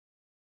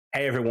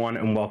Hey everyone,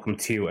 and welcome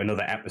to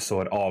another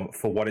episode of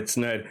For What It's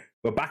Nerd.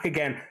 We're back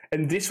again,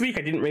 and this week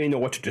I didn't really know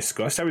what to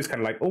discuss. I was kind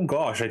of like, oh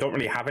gosh, I don't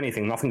really have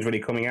anything, nothing's really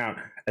coming out.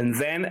 And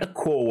then a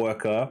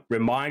co-worker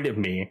reminded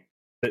me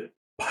that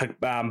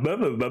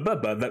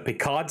that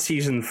PICARD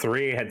Season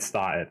 3 had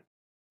started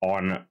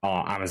on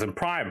Amazon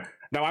Prime.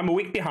 Now, I'm a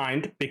week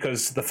behind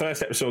because the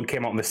first episode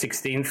came out on the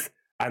 16th,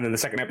 and then the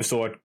second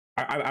episode,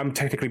 I'm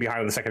technically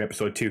behind on the second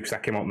episode too, because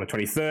that came out on the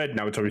 23rd,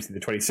 now it's obviously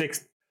the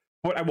 26th.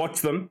 But I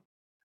watched them.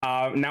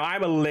 Now,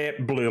 I'm a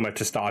late bloomer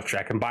to Star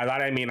Trek, and by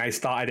that I mean I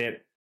started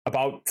it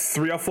about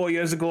 3 or 4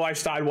 years ago. I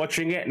started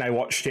watching it, and I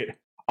watched it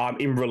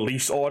in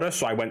release order.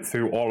 So I went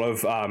through all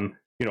of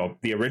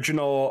the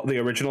original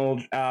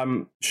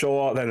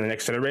show, then the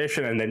Next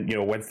Generation, and then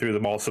went through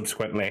them all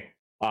subsequently.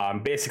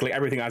 Basically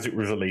everything as it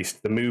was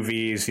released, the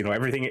movies,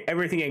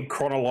 everything in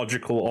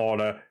chronological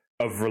order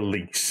of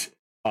release.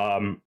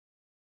 Now,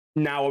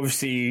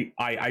 obviously,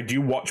 I do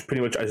watch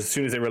pretty much as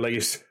soon as they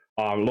release.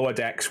 Lower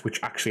Decks, which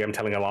actually I'm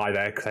telling a lie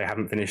there because I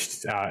haven't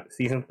finished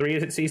season 3.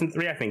 Is it season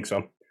 3? I think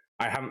so.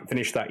 I haven't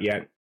finished that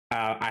yet.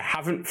 I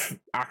haven't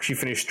actually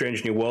finished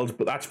Strange New Worlds,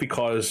 but that's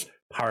because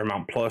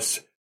Paramount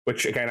Plus,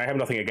 which again I have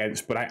nothing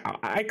against, but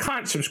I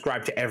can't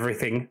subscribe to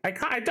everything. I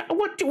can't.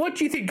 What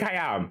do you think I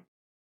am?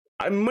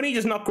 Money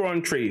does not grow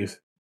on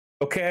trees.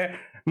 Okay,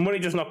 money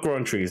does not grow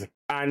on trees.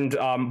 And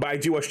but I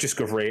do watch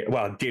Discovery.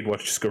 Well, I did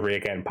watch Discovery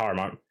again,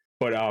 Paramount.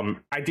 But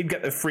I did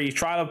get the free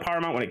trial of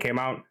Paramount when it came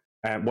out.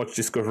 Watch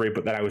Discovery,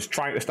 but then I was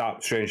trying to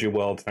start Strange New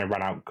Worlds and I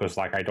ran out because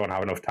I don't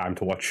have enough time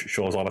to watch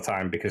shows all the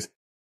time because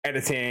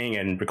editing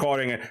and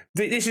recording.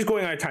 This is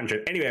going on a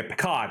tangent. Anyway,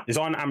 Picard is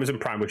on Amazon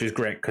Prime, which is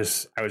great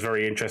because I was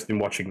very interested in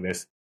watching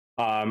this.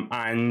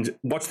 And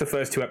watched the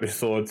first 2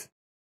 episodes,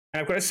 and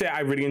I've got to say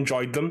I really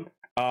enjoyed them.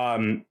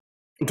 Don't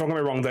get me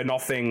wrong; they're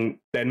not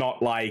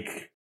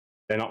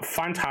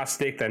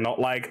fantastic. They're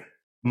not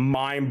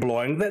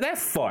mind-blowing. They're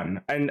fun,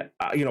 and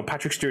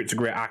Patrick Stewart's a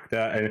great actor,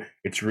 and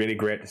it's really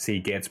great to see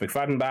Gates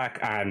McFadden back,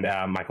 and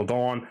Michael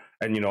Dorn,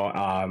 and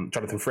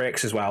Jonathan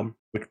Frakes as well,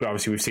 which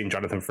obviously we've seen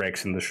Jonathan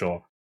Frakes in the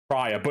show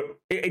prior, but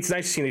it's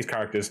nice to see these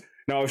characters.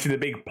 Now, obviously the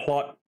big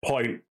plot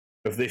point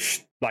of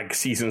this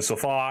season so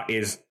far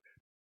is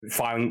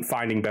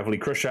finding Beverly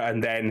Crusher,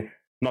 and then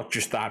not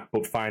just that,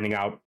 but finding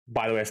out,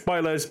 by the way,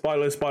 spoilers,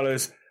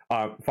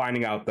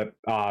 finding out that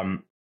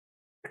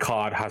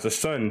Picard has a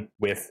son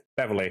with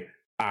Beverly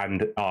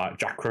and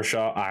Jack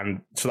Crusher,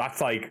 and so that's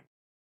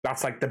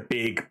the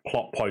big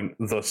plot point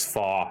thus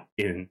far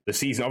in the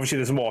season. Obviously,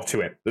 there's more to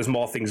it. There's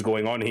more things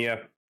going on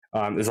here.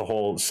 There's a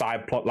whole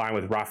side plot line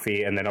with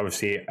Raffi, and then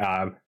obviously,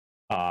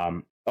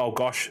 oh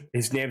gosh,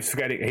 his name's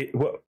forgetting.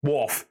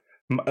 Worf.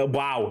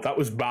 Wow, that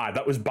was bad.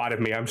 That was bad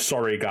of me. I'm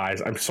sorry,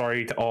 guys. I'm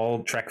sorry to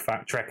all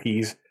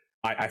Trekkies.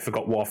 I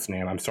forgot Worf's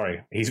name. I'm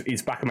sorry.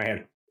 He's back in my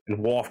head. And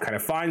Worf kind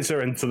of finds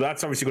her, and so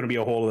that's obviously going to be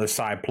a whole other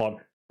side plot.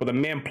 But the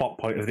main plot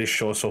point of this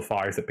show so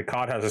far is that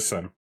Picard has a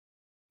son.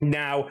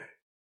 Now,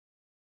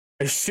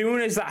 as soon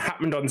as that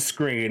happened on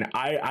screen,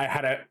 I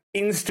had an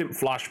instant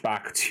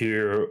flashback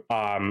to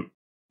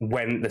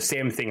when the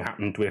same thing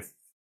happened with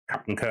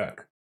Captain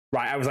Kirk.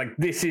 Right, I was like,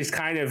 this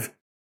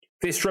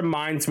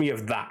reminds me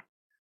of that.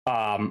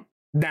 Now,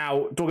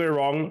 don't get me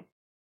wrong,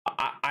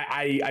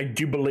 I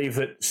do believe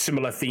that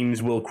similar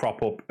themes will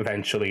crop up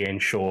eventually in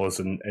shows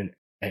and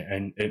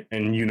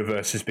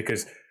universes,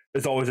 because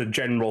there's always a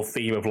general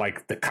theme of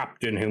the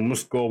captain who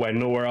must go where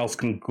nowhere else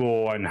can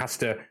go and has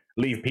to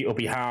leave people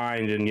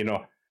behind, and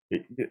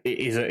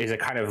is a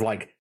kind of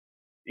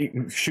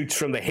it shoots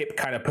from the hip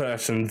kind of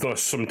person.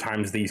 Thus,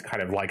 sometimes these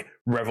kind of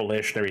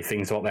revelationary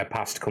things about their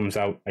past comes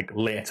out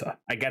later.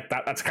 I get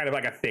that. That's kind of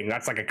a thing.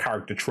 That's a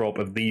character trope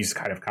of these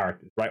kind of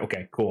characters, right?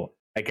 Okay, cool.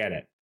 I get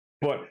it.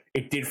 But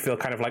it did feel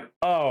kind of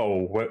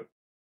oh,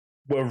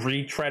 we're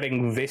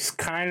retreading this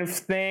kind of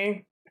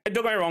thing. And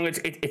don't get me wrong,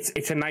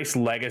 it's a nice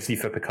legacy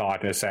for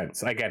Picard in a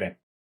sense. I get it.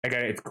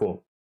 It's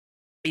cool.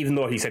 Even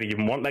though he said he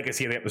didn't want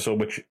legacy in the episode,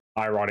 which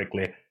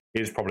ironically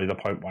is probably the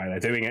point why they're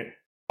doing it.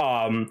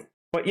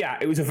 But yeah,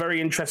 it was an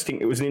interesting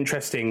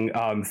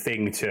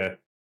thing to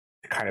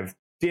kind of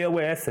deal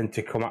with, and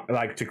to come up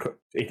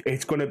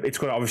it's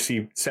gonna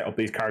obviously set up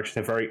these characters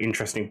in a very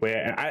interesting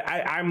way. And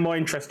I'm more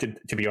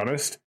interested, to be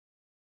honest,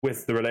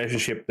 with the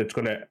relationship that's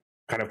gonna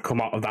kind of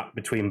come out of that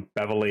between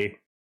Beverly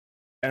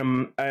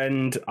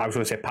and I was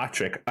going to say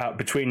Patrick,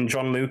 between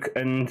Jean-Luc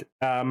and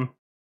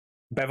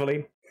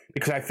Beverly,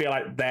 because I feel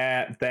like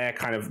they're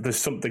kind of, there's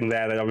something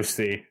there that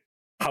obviously,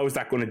 how is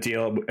that going to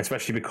deal,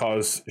 especially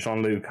because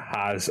Jean-Luc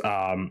has,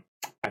 I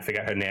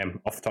forget her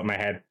name off the top of my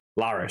head,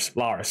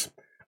 Laris,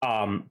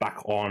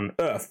 back on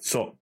Earth,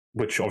 so,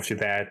 which obviously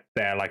they're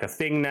a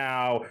thing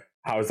now.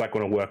 How is that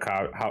going to work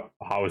out?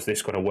 How is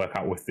this going to work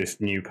out with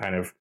this new kind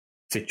of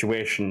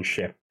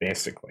situationship,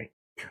 basically?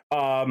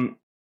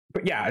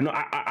 But yeah, no,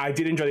 I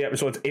did enjoy the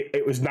episodes.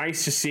 It was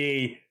nice to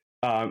see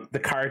the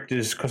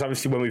characters, because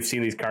obviously when we've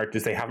seen these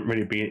characters, they haven't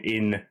really been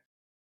in,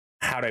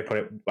 how do I put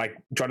it,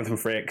 Jonathan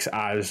Frakes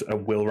as a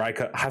Will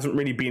Riker hasn't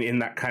really been in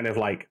that kind of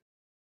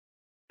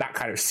that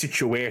kind of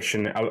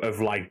situation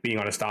of being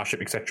on a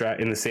starship, etc.,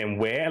 in the same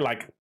way.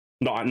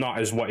 not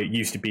as what it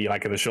used to be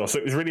like in the show. So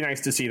it was really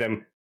nice to see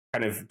them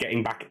kind of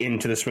getting back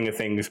into the swing of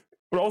things,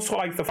 but also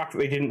like the fact that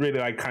they didn't really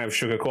like kind of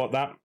sugarcoat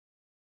that.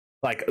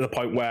 Like the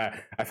point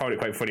where I found it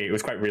quite funny, it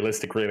was quite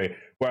realistic, really.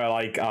 Where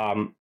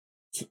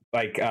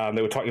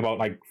they were talking about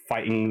like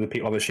fighting the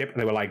people on the ship,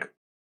 and they were like,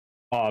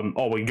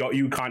 "Oh,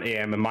 you can't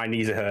aim, and my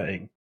knees are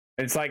hurting."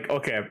 And it's like,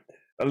 okay,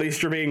 at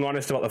least you're being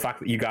honest about the fact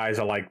that you guys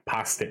are like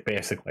past it,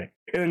 basically,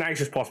 in the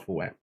nicest possible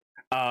way.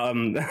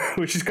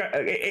 Which is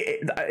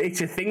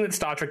it's a thing that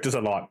Star Trek does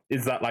a lot.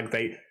 Is that like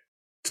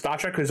Star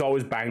Trek has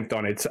always banked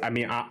on it. I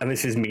mean, and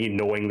this is me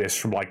knowing this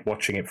from like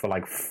watching it for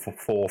like 4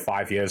 or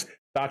 5 years.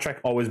 Star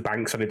Trek always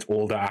banks on its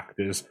older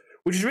actors,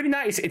 which is really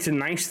nice. It's a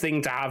nice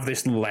thing to have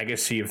this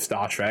legacy of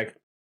Star Trek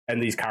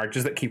and these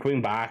characters that keep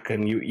coming back,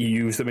 and you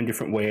use them in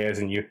different ways,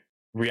 and you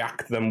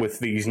react them with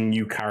these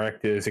new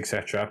characters,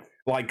 etc.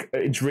 Like,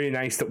 it's really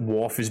nice that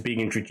Worf is being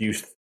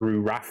introduced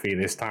through Raffi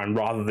this time,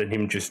 rather than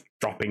him just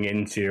dropping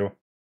into,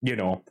 you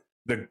know,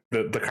 the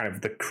kind of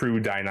the crew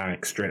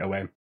dynamic straight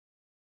away.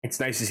 It's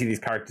nice to see these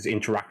characters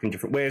interact in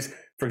different ways.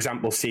 For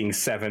example, seeing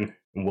Seven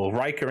and Will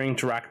Riker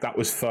interact, that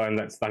was fun.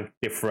 That's like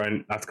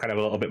different. That's kind of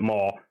a little bit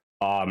more,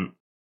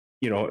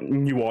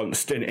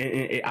 nuanced, and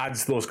it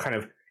adds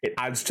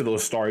to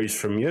those stories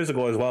from years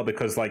ago as well,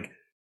 because like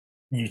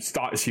you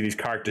start to see these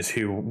characters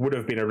who would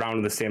have been around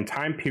in the same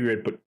time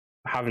period but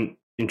haven't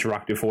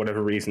interacted for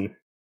whatever reason,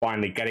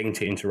 finally getting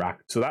to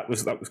interact. So that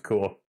was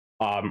cool.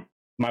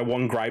 My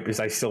one gripe is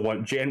I still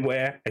want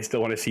Janeway. I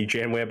still want to see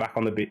Janeway back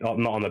on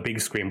not on the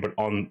big screen, but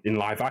in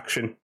live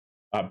action.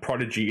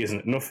 Prodigy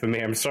isn't enough for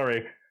me. I'm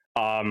sorry.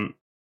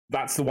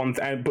 That's the one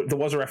thing. But there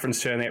was a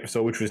reference to her in the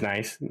episode, which was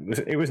nice.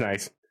 It was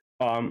nice.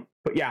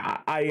 But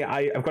yeah,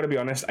 I've got to be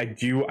honest. I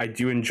do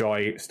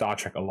enjoy Star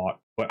Trek a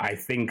lot, but I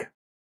think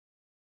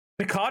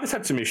PICARD has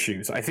had some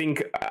issues. I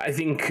think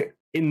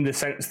in the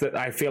sense that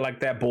I feel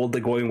like they're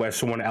boldly going where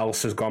someone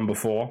else has gone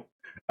before.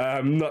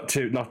 Not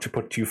to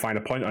put too fine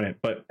a point on it,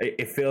 but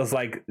it feels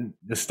like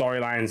the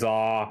storylines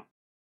are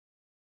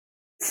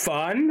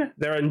fun,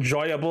 they're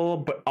enjoyable,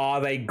 but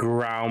are they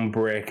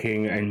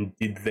groundbreaking, and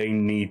did they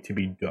need to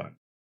be done?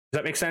 Does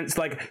that make sense?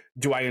 Like,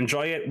 do I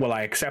enjoy it? Will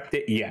I accept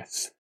it?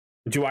 Yes.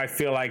 Do I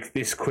feel like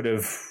this could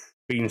have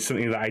been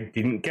something that I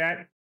didn't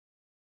get?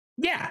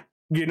 Yeah.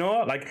 You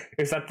know, like,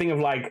 it's that thing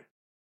of like,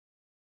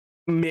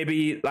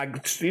 maybe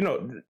like, you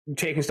know,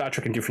 taking Star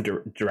Trek in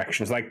different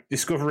directions. Like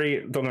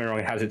Discovery, don't get me wrong,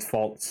 it has its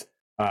faults.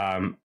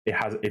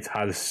 It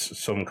has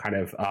some kind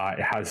of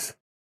it has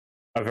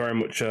a very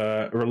much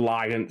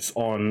reliance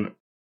on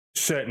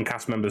certain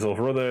cast members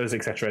over others,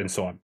 etc., and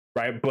so on.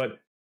 Right, but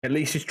at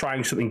least it's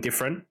trying something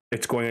different.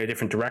 It's going in a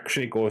different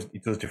direction.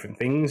 It does different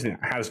things, and it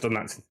has done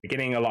that since the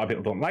beginning. A lot of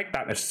people don't like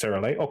that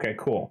necessarily. Okay,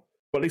 cool,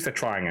 but at least they're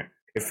trying it.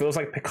 It feels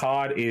like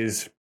PICARD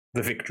is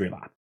the victory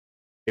lap.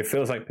 It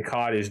feels like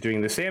PICARD is doing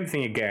the same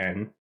thing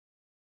again,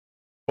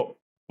 but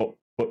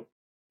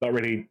not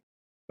really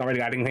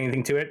adding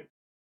anything to it.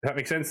 Does that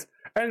make sense?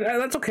 And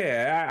that's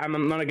okay.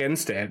 I'm not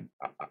against it.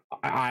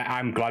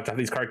 I'm glad to have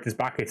these characters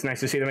back. It's nice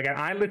to see them again.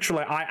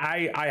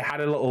 I had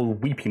a little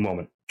weepy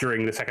moment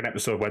during the second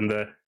episode when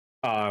the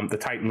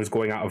Titan was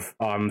going out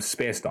of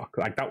space dock.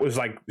 Like, that was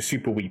like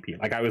super weepy.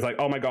 Like, I was like,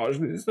 oh my gosh,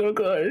 this is so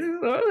good.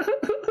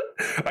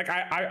 Like,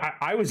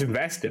 I was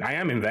invested. I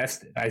am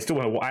invested. I still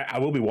want to. I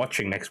will be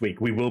watching next week.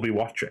 We will be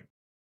watching.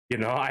 You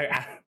know,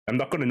 I'm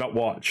not going to not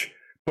watch.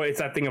 But it's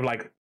that thing of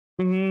like,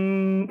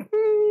 we've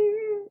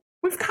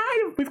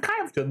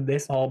kind of done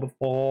this all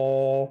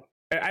before.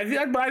 I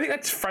think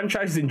that's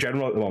franchises in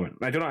general at the moment.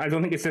 I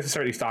don't think it's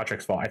necessarily Star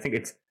Trek's fault. I think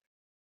it's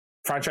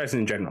franchises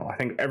in general. I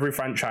think every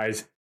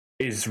franchise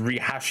is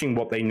rehashing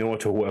what they know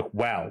to work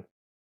well.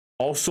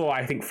 Also,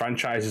 I think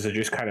franchises are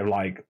just kind of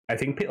like, I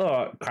think people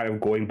are kind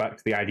of going back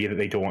to the idea that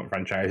they don't want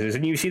franchises.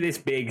 And you see this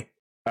big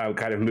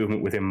kind of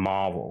movement within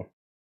Marvel.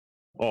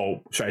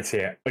 Or should I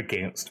say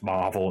against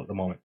Marvel at the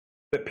moment.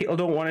 That people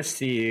don't want to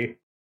see,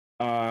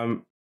 the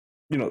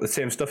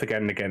same stuff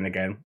again and again and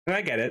again. And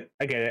I get it.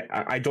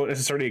 I don't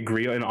necessarily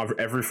agree on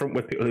every front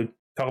with people who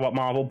talk about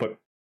Marvel, but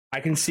I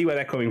can see where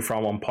they're coming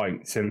from on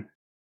points. And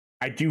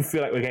I do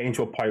feel like we're getting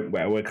to a point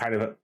where we're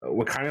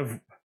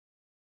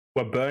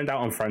burned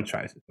out on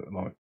franchises at the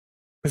moment.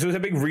 Because there was a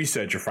big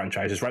research of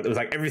franchises, right? There was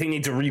like, everything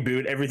needs a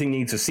reboot, everything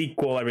needs a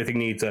sequel, everything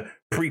needs a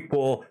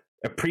prequel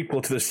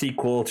to the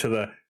sequel to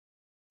the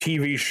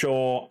TV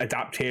show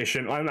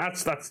adaptation. And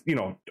that's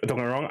don't get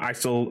me wrong, I'm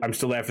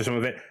still there for some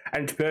of it.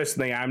 And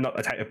personally, I'm not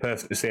the type of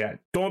person to say,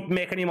 don't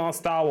make any more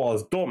Star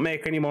Wars, don't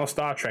make any more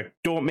Star Trek,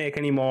 don't make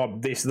any more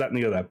this, that,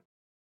 and the other.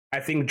 I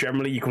think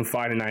generally you can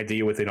find an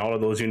idea within all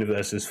of those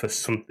universes for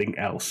something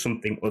else,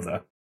 something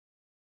other.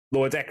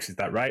 Lower Decks is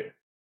that, right?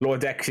 Lower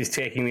Decks is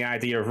taking the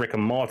idea of Rick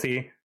and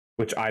Morty,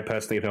 which I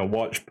personally have never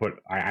watched, but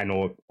I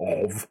know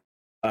of,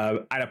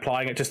 and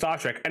applying it to Star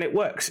Trek, and it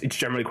works. It's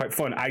generally quite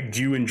fun. I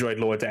do enjoy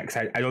Lower Decks.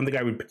 I don't think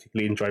I would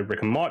particularly enjoy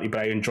Rick and Morty,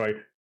 but I enjoy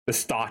the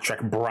Star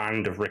Trek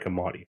brand of Rick and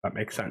Morty, if that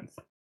makes sense.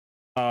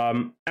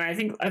 And I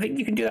think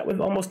you can do that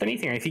with almost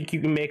anything. I think you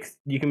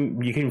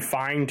can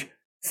find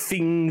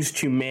things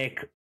to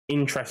make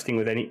interesting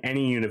with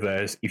any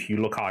universe if you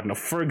look hard enough.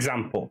 For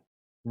example,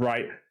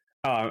 right,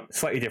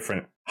 slightly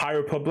different. High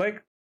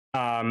Republic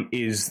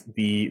is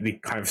the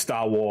kind of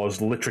Star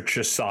Wars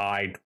literature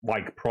side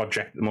like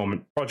project at the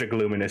moment. Project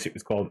Luminous, it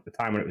was called at the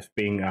time when it was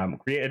being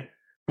created.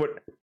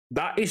 But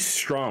that is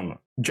strong,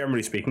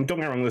 generally speaking. Don't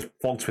get me wrong, there's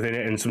faults within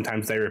it, and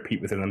sometimes they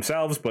repeat within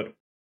themselves, but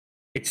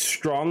it's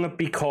strong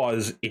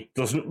because it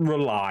doesn't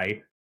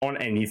rely on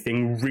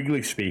anything,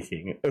 really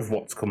speaking, of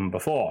what's come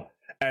before,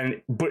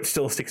 but it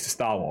still sticks to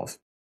Star Wars.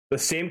 The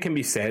same can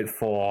be said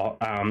for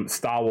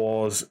Star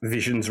Wars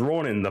Visions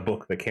Ronin, the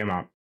book that came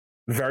out.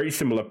 Very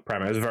similar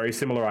premise, very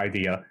similar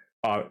idea.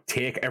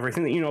 Take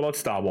everything that you know about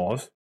Star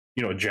Wars,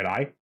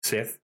 Jedi,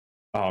 Sith,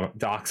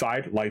 dark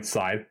side, light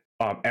side,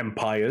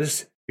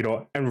 empires,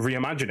 and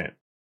reimagine it.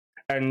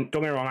 And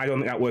don't get me wrong, I don't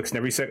think that works in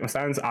every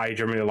circumstance. I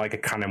generally like a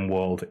canon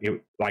world,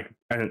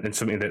 and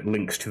something that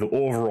links to the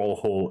overall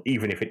whole,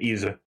 even if it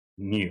is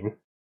new.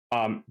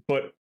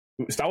 But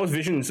Star Wars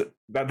Visions,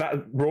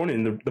 that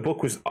Ronin, the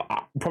book was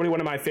probably one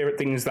of my favorite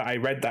things that I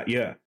read that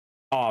year.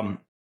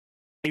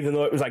 Even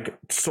though it was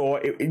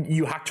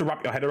you had to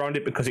wrap your head around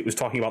it because it was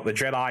talking about the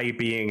Jedi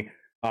being,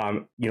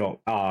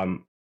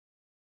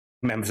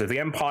 members of the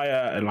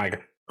Empire and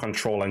like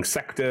controlling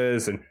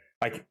sectors, and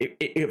like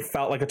it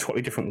felt like a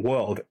totally different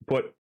world.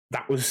 But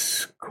that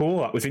was cool.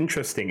 That was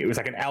interesting. It was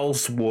like an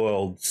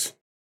Elseworlds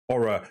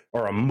or a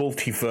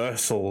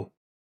multiversal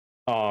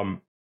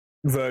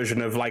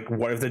version of like,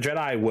 what if the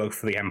Jedi worked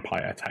for the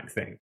Empire type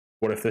thing?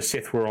 What if the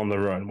Sith were on the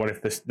run? What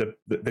if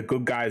the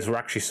good guys were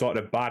actually sort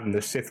of bad and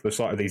the Sith were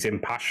sort of these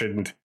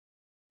impassioned,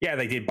 yeah,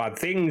 they did bad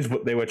things,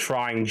 but they were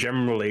trying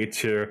generally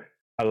to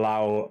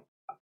allow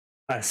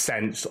a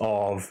sense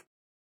of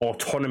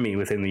autonomy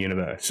within the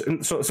universe.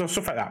 And so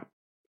stuff like that.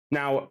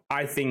 Now,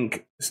 I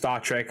think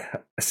Star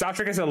Trek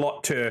has a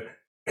lot to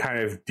kind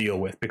of deal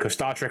with because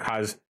Star Trek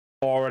has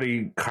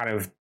already kind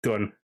of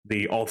done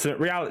the alternate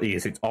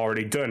realities. It's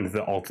already done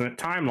the alternate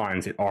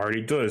timelines. It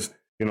already does,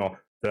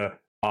 the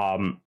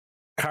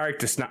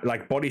character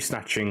like body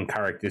snatching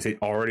characters. It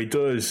already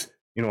does,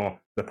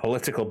 the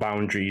political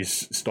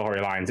boundaries,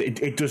 storylines.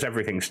 It does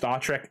everything. Star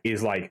Trek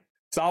is like,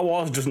 Star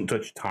Wars doesn't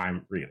touch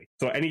time really.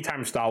 So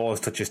anytime Star Wars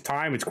touches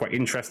time, it's quite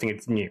interesting.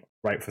 It's new,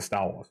 right, for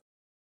Star Wars.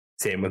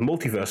 Same with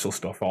multiversal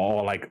stuff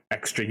or like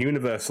extra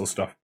universal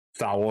stuff.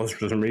 Star Wars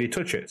doesn't really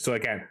touch it. So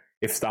again,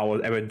 if Star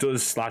Wars ever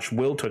does /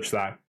 will touch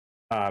that,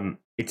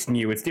 it's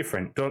new, it's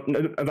different.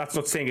 That's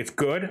not saying it's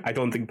good. I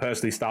don't think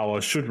personally Star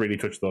Wars should really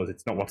touch those.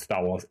 It's not what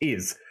Star Wars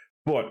is.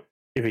 But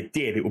if it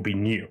did, it would be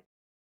new,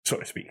 so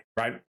to speak,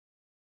 right?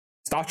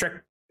 Star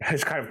Trek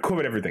has kind of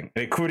covered everything,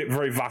 and it covered it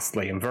very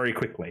vastly and very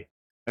quickly.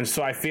 And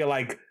so I feel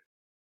like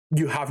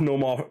you have no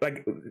more,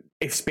 like,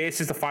 if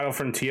space is the final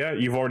frontier,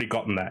 you've already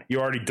gotten there.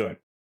 You're already done.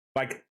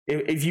 Like,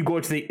 if you go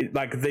to the,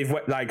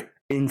 like,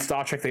 in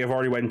Star Trek, they have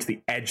already went to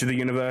the edge of the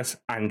universe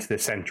and to the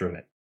center of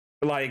it.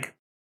 Like,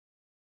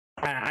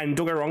 and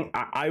don't get me wrong,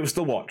 I will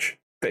still watch.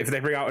 If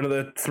they bring out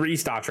another 3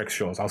 Star Trek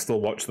shows, I'll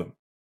still watch them.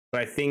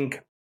 But I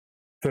think,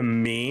 for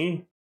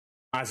me,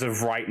 as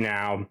of right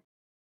now,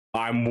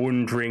 I'm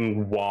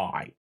wondering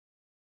why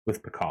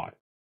with Picard.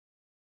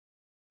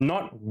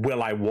 Not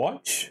will I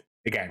watch?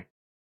 Again,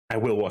 I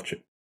will watch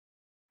it.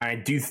 I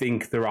do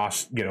think there are,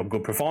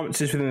 good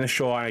performances within the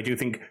show, and I do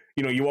think,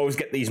 you always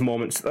get these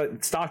moments.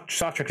 Star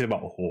Trek is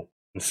about hope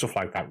and stuff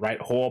like that, right?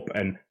 Hope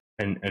and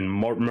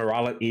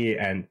morality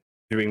and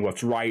doing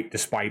what's right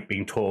despite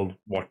being told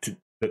what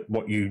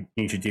you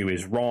need to do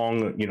is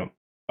wrong.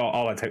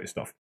 All that type of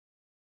stuff.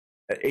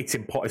 It's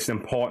important. It's an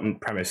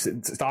important premise.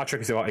 Star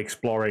Trek is about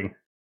exploring,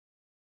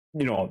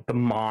 the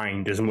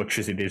mind as much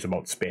as it is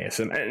about space.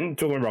 And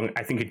don't get me wrong,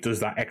 I think it does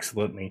that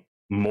excellently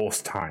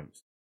most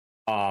times.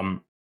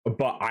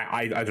 But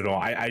I don't know.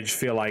 I just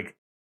feel like,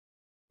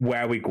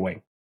 where are we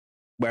going?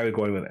 Where are we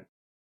going with it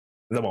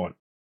at the moment?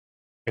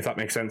 If that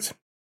makes sense.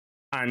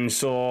 And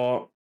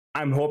so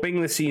I'm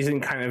hoping the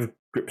season kind of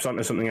grips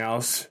onto something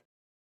else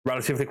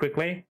relatively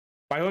quickly.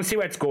 But I don't see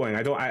where it's going.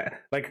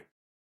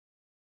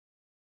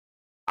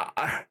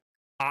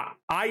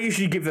 I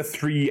usually give the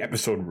 3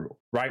 episode rule,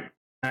 right?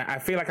 I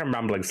feel like I'm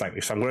rambling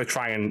slightly, so I'm going to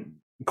try and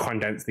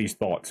condense these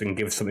thoughts and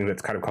give something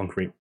that's kind of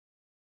concrete.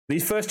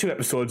 These first 2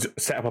 episodes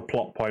set up a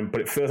plot point, but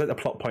it feels like the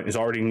plot point is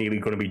already nearly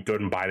going to be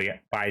done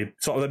by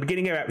sort of the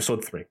beginning of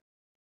episode 3.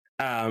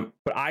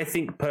 But I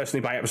think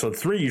personally by episode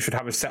 3, you should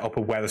have a setup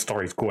of where the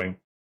story's going,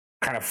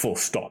 kind of full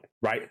stop,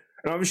 right?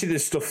 And obviously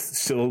there's stuff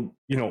still,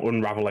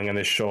 unraveling in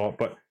this show,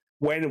 but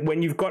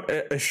when you've got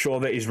a show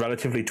that is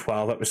relatively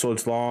 12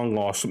 episodes long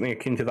or something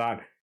akin to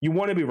that, you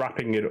want to be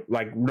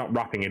not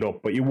wrapping it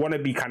up, but you want to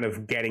be kind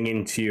of getting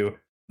into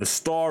the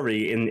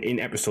story in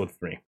episode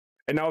 3.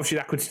 And now obviously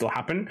that could still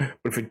happen,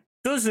 but if it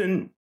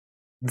doesn't,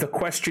 the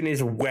question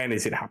is, when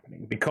is it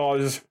happening?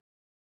 Because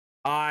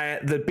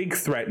the big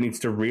threat needs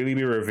to really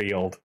be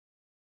revealed,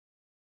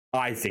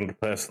 I think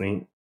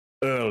personally,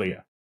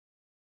 earlier.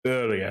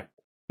 The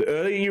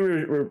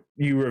earlier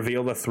you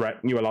reveal the threat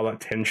and you allow that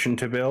tension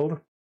to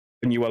build,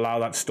 and you allow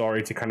that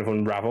story to kind of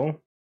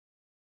unravel,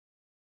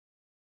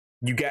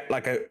 you get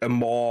like a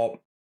more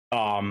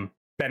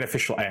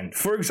beneficial end.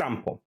 For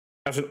example,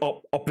 as an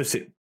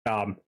opposite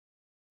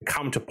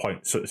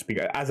counterpoint, so to speak,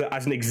 as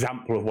an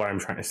example of what I'm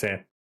trying to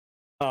say,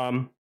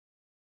 Ant-Man,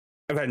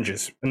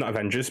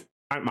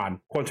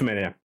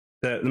 Quantumania,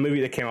 the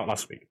movie that came out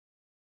last week.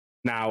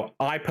 Now,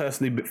 I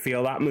personally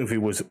feel that movie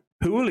was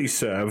poorly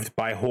served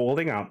by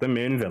holding out the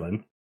main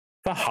villain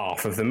for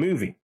half of the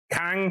movie.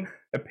 Kang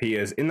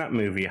appears in that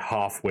movie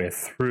halfway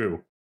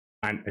through,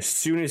 and as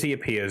soon as he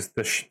appears,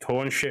 the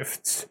tone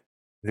shifts,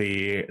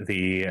 the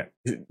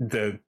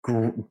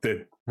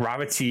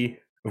gravity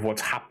of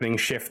what's happening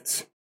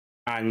shifts,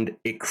 and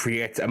it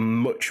creates a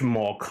much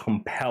more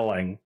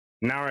compelling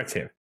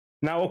narrative.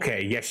 Now,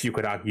 okay, yes, you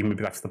could argue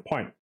maybe that's the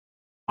point.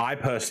 I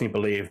personally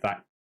believe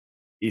that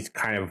it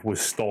kind of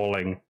was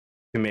stalling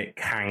to make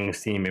Kang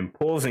seem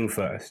imposing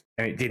first,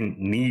 and it didn't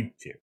need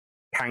to.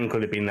 Kang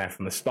could have been there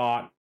from the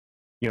start,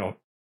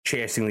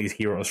 chasing these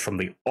heroes from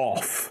the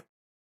off,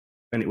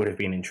 and it would have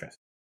been interesting.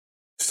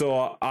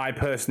 So I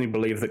personally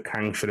believe that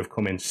Kang should have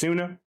come in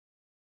sooner.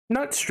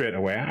 Not straight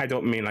away. I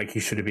don't mean like he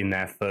should have been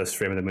there first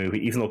frame of the movie,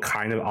 even though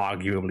kind of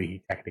arguably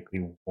he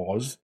technically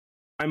was.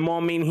 I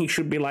more mean he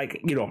should be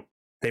like,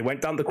 they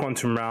went down the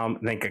quantum realm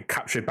and then get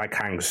captured by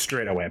Kang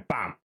straight away.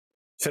 Bam!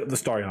 Set up the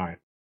storyline.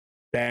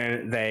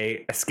 Then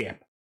they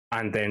escape.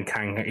 And then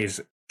Kang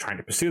is trying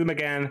to pursue them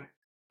again.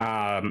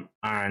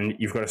 And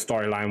you've got a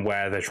storyline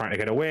where they're trying to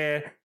get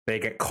away. They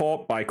get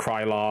caught by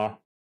Krylar,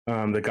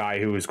 the guy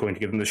who was going to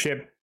give them the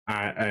ship.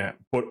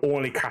 But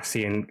only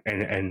Cassie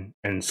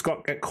and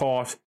Scott get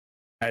caught.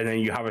 And then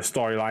you have a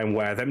storyline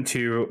where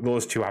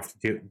those two have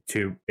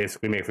to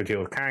basically make a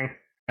deal with Kang.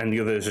 And the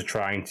others are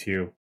trying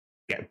to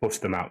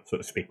bust them out, so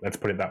to speak. Let's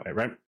put it that way,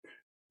 right?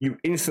 You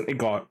instantly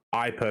got,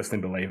 I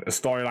personally believe, a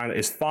storyline that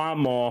is far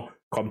more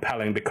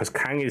compelling because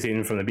Kang is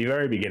in from the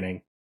very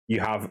beginning.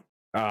 You have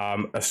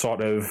a sort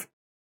of,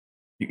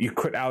 you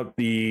cut out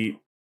the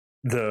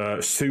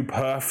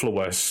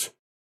superfluous,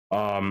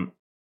 I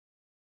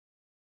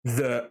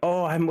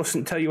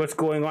mustn't tell you what's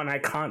going on. I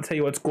can't tell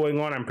you what's going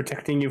on. I'm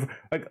protecting you.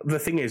 Like, the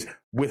thing is,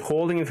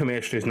 withholding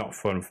information is not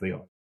fun for the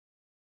audience.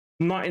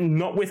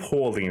 Not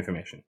withholding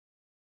information.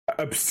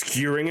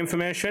 Obscuring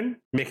information,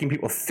 making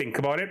people think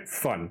about it,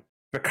 fun.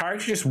 The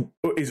character just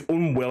is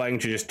unwilling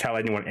to just tell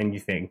anyone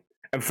anything,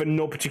 and for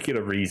no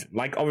particular reason.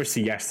 Like,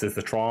 obviously, yes, there's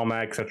the trauma,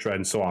 etc.,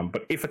 and so on.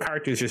 But if a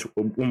character is just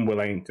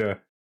unwilling to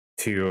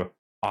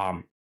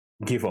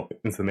give up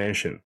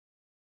information,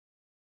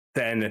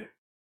 then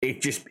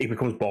it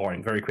becomes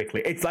boring very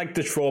quickly. It's like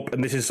the trope,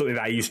 and this is something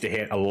that I used to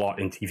hate a lot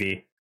in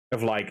TV,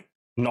 of like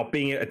not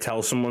being able to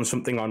tell someone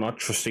something or not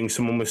trusting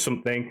someone with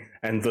something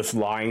and thus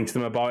lying to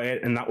them about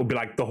it. And that would be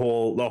like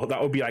that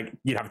would be like,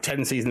 you'd have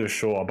 10 seasons of a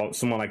show about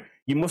someone like,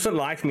 you mustn't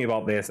lie to me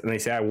about this, and they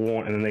say I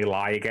won't, and then they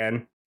lie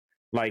again.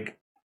 Like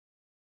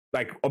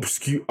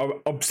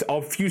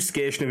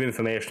obfuscation of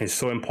information is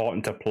so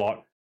important to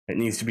plot. It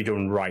needs to be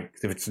done right.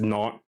 Because if it's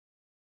not,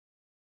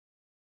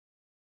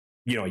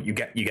 you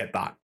get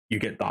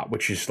that,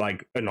 which is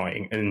like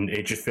annoying, and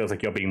it just feels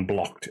like you're being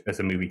blocked as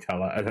a movie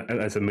teller,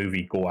 as a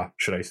movie goer,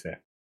 should I say.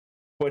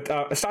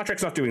 But Star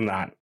Trek's not doing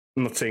that.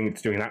 I'm not saying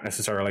it's doing that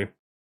necessarily,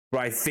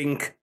 but I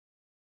think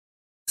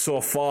so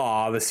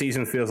far the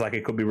season feels like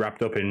it could be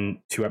wrapped up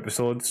in 2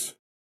 episodes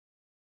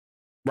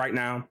right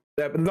now.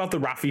 Not the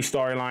Raffi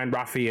storyline.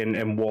 Raffi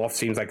and Worf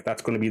seems like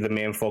that's going to be the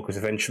main focus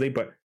eventually,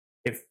 but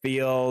it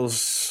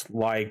feels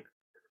like,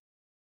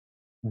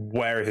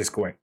 where is this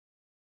going?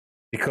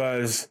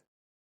 Because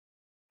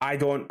I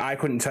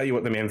couldn't tell you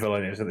what the main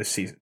villain is of this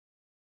season.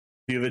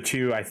 The other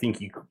 2, I think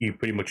you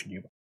pretty much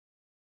knew.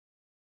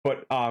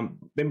 But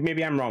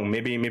maybe I'm wrong.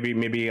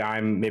 Maybe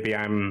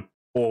I'm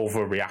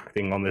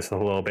overreacting on this a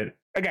little bit.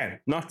 Again,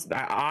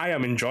 I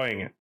am enjoying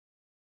it.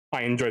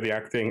 I enjoy the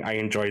acting. I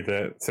enjoy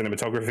the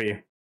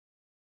cinematography.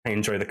 I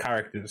enjoy the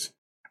characters.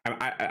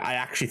 I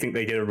actually think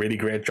they did a really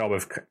great job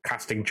of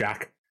casting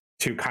Jack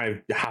to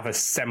kind of have a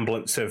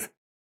semblance of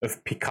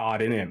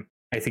Picard in him.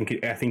 I think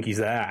he's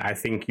there. I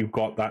think you've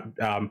got that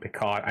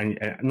Picard, and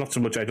not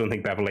so much. I don't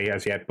think Beverly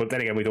has yet. But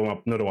then again, we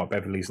don't know what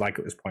Beverly's like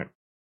at this point.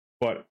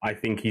 But I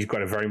think he's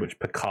got a very much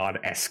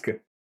Picard-esque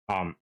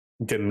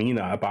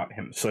demeanor about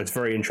him. So it's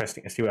very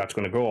interesting to see where that's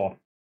going to go.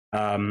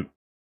 And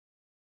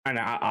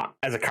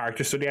as a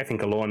character study, I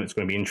think alone it's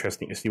going to be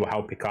interesting to see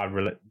how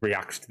Picard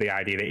reacts to the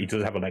idea that he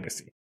does have a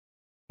legacy.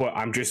 But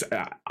I'm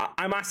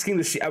asking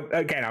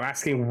again. I'm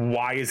asking,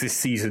 why is this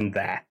season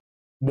there?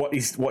 What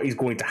is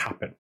going to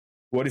happen?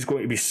 What is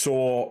going to be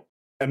so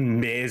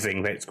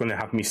amazing that it's going to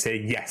have me say,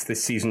 yes,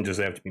 this season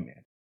deserved to be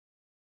made?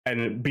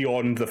 And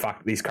beyond the fact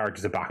that these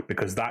characters are back,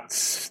 because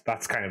that's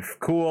kind of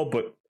cool,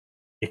 but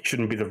it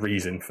shouldn't be the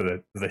reason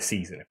for the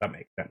season, if that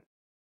makes sense.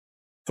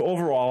 So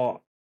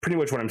overall, pretty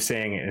much what I'm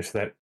saying is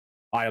that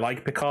I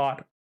like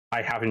Picard.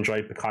 I have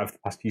enjoyed Picard for the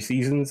past few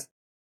seasons.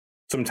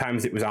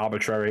 Sometimes it was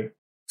arbitrary.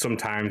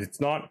 Sometimes it's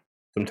not.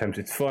 Sometimes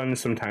it's fun.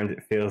 Sometimes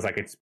it feels like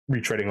it's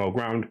retreading old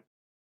ground.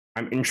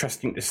 I'm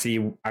interested to see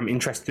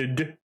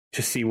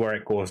where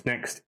it goes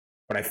next,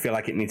 but I feel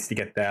like it needs to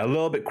get there a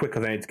little bit quicker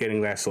than it's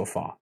getting there so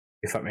far,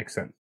 if that makes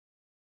sense.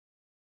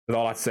 With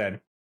all that said,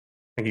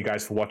 Thank you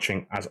guys for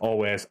watching. As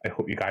always, I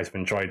hope you guys have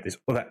enjoyed this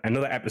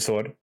another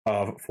episode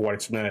of For What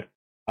It's Nerd.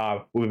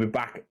 We'll be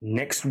back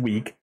next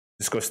week to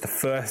discuss the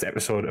first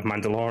episode of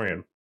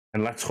Mandalorian.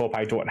 And let's hope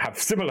I don't have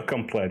similar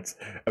complaints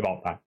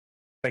about that.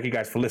 Thank you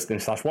guys for listening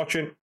 /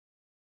 watching.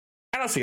 And I'll see you